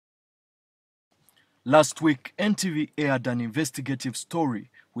Last week, NTV aired an investigative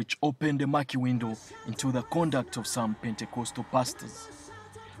story which opened a murky window into the conduct of some Pentecostal pastors.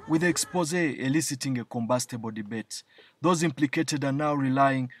 With the expose eliciting a combustible debate, those implicated are now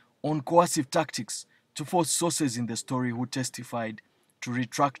relying on coercive tactics to force sources in the story who testified to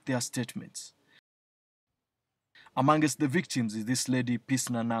retract their statements. Amongst the victims is this lady, Peace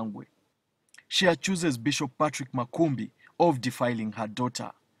Nanangwe. She accuses Bishop Pastor Makumbi of defiling her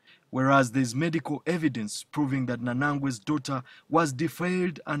daughter, whereas there is medical evidence proving that Nanangwe's daughter was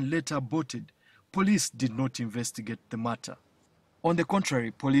defiled and later aborted. Police did not investigate the matter. On the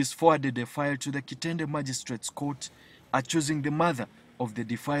contrary, police forwarded a file to the Kitende Magistrates Court accusing the mother of the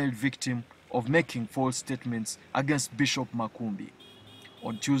defiled victim of making false statements against Bishop Makumbi.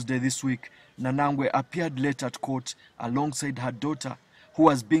 On Tuesday this week, Nanangwe appeared late at court alongside her daughter, who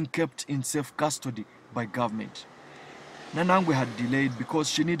was being kept in safe custody by government. Nanangwe had delayed because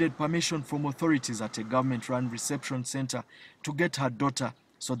she needed permission from authorities at a government-run reception center to get her daughter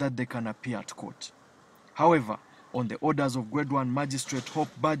so that they can appear at court. However, on the orders of Grade 1 Magistrate Hope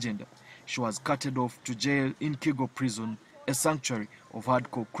Bajenda, she was carted off to jail in Kigo Prison, a sanctuary of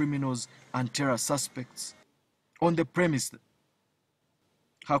hardcore criminals and terror suspects. On the premise,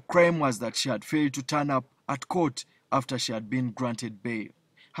 her crime was that she had failed to turn up at court after she had been granted bail.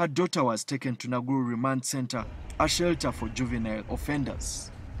 Her daughter was taken to Naguru Remand Center, a shelter for juvenile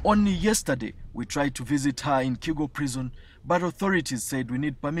offenders. Only yesterday, we tried to visit her in Kigo Prison, but authorities said we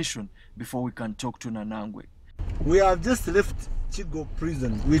need permission before we can talk to Nanangwe. We have just left Kigo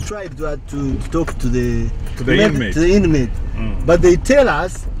Prison. We tried to talk to the inmate, but they tell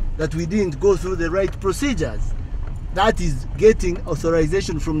us that we didn't go through the right procedures. That is getting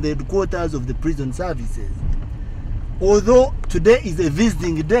authorization from the headquarters of the prison services. Although today is a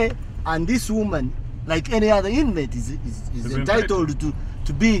visiting day, and this woman, like any other inmate, is entitled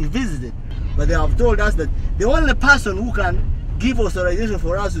to being visited. But they have told us that the only person who can give authorization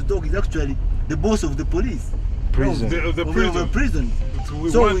for us to talk is actually the boss of the police. Prison. The prison.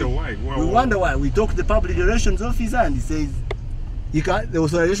 We wonder why. We wonder why. We talk to the public relations officer and he says the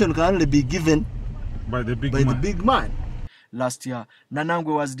authorization can only be given by the big man. Last year,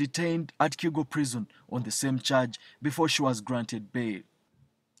 Nanangwe was detained at Kigo Prison on the same charge before she was granted bail.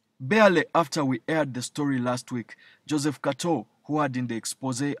 Barely after we aired the story last week, Joseph Kato, who had in the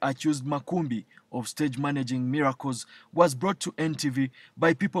expose accused Makumbi of stage managing miracles, was brought to NTV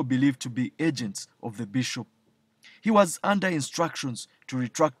by people believed to be agents of the bishop. He was under instructions to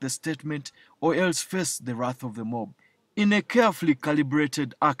retract the statement or else face the wrath of the mob. In a carefully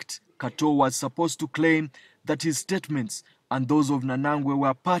calibrated act, Kato was supposed to claim that his statements and those of Nanangwe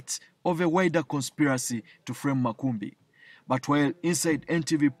were part of a wider conspiracy to frame Makumbi. But while inside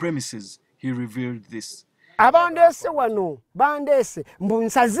NTV premises, he revealed this. Abandese wano, bandese,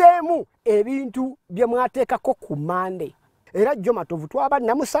 mbunsazeemu ebintu bye mwateekako ku Monday. Era jjo matovu twaba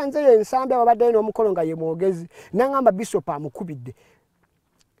namusanzeyo ensambe abadde n'omukolo nga ye mwogezi n'angamba Bishop amukubidde.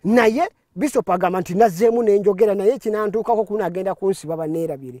 Naye Bishop agamba nti nazzeemu n'enjogera naye kinantuukako kunagenda kunsiba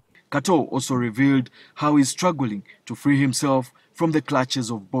banneerabire. Kato also revealed how he's struggling to free himself from the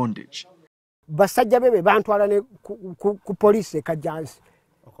clutches of bondage. Basajja bebe bantwala ne ku police e Kajansi.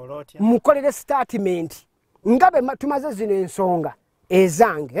 Mukolere statement. Ngabe tumaze zino ensonga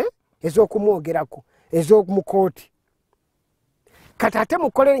ezange ez'okumwogerako ez'omukooti. Katate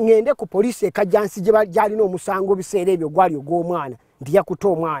mukole ngende ku police e Kajansi gye balina omusango biseera ebyo gwali ogw'omwana nti yakuta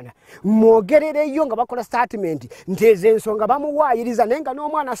omwana mwogerereyo nga bakola statement nti ezo ensonga bamuwaayiriza naye nga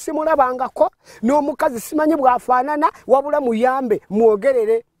n'omwana simulabangako n'omukazi simanyi bw'afaanana wabula muyambe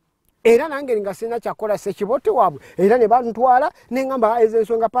mwogerere. Era nange nga sina kyakola sekibote waabwe era ne bantwala ne ngamba ezo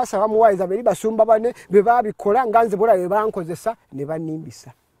ensonga paasa bamuwaayiriza beri basumba bane be baabikola nga nze bula be bankozesa ne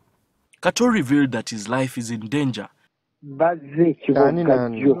bannimbisa. Kato revealed that his life is in danger. Bazze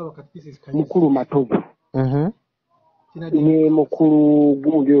kibogajjo mukulu matovu ne mukulu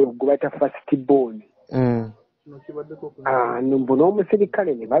gundi gubata first born mbona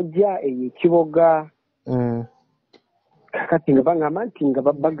omusirikale ne bajja ekiboga kakati nga bangamba nti nga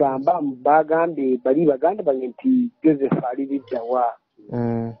bagambye bali baganda bange nti Joseph ali liddawa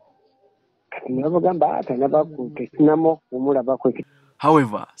kati nabagamba atanabakutesinamo omulabako.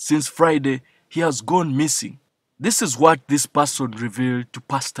 However, since Friday, he has gone missing. This is what this person revealed to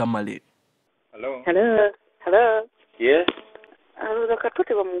Pastor Malay. Hello. Hello. Hello. Yes. Ando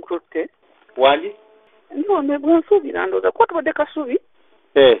katote bamukutte. Wali? Ndio mbonsubi ando kwatu badeka subi.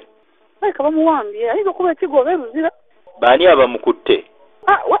 Like bamuwambye ayizo kuba kigobe ruzira. Bani abamukutte?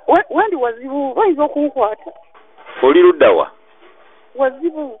 Wandi wazibu bayizo kunkwata. Oli luddawa?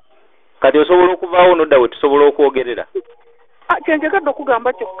 Wazibu. Kati osobola okuvaawo noddawe tusobola okwogerera. Kyenjagala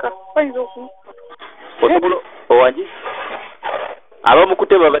okugamba kyokka bayizo ku. Owanji?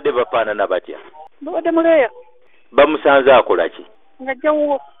 Abamukutte babadde bafaanana batya? Babadde muleeya. Bamusanze akola ki?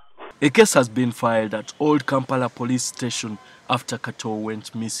 Ng'ajjawuwo. A case has been filed at Old Kampala Police Station after Kato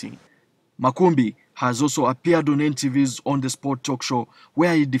went missing. Makumbi has also appeared on NTV's On the Spot talk show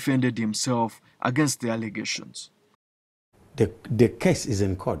where he defended himself against the allegations. The case is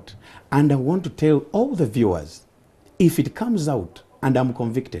in court, and I want to tell all the viewers, if it comes out and I'm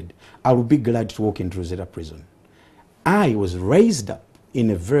convicted, I will be glad to walk into Rosetta Prison. I was raised up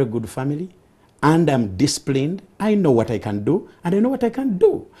in a very good family, and I'm disciplined. I know what I can do, and I know what I can't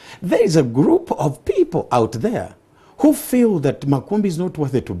do. There is a group of people out there who feel that Makumbi is not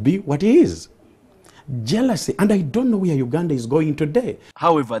worthy to be what he is. Jealousy, and I don't know where Uganda is going today.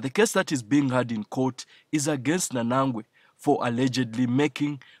 However, the case that is being heard in court is against Nanangwe for allegedly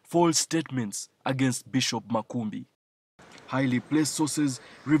making false statements against Bishop Makumbi. Highly placed sources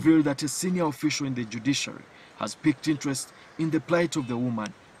reveal that a senior official in the judiciary has piqued interest in the plight of the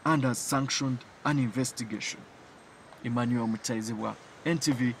woman and has sanctioned an investigation. Emmanuel Mutaizibwa,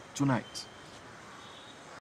 NTV Tonight.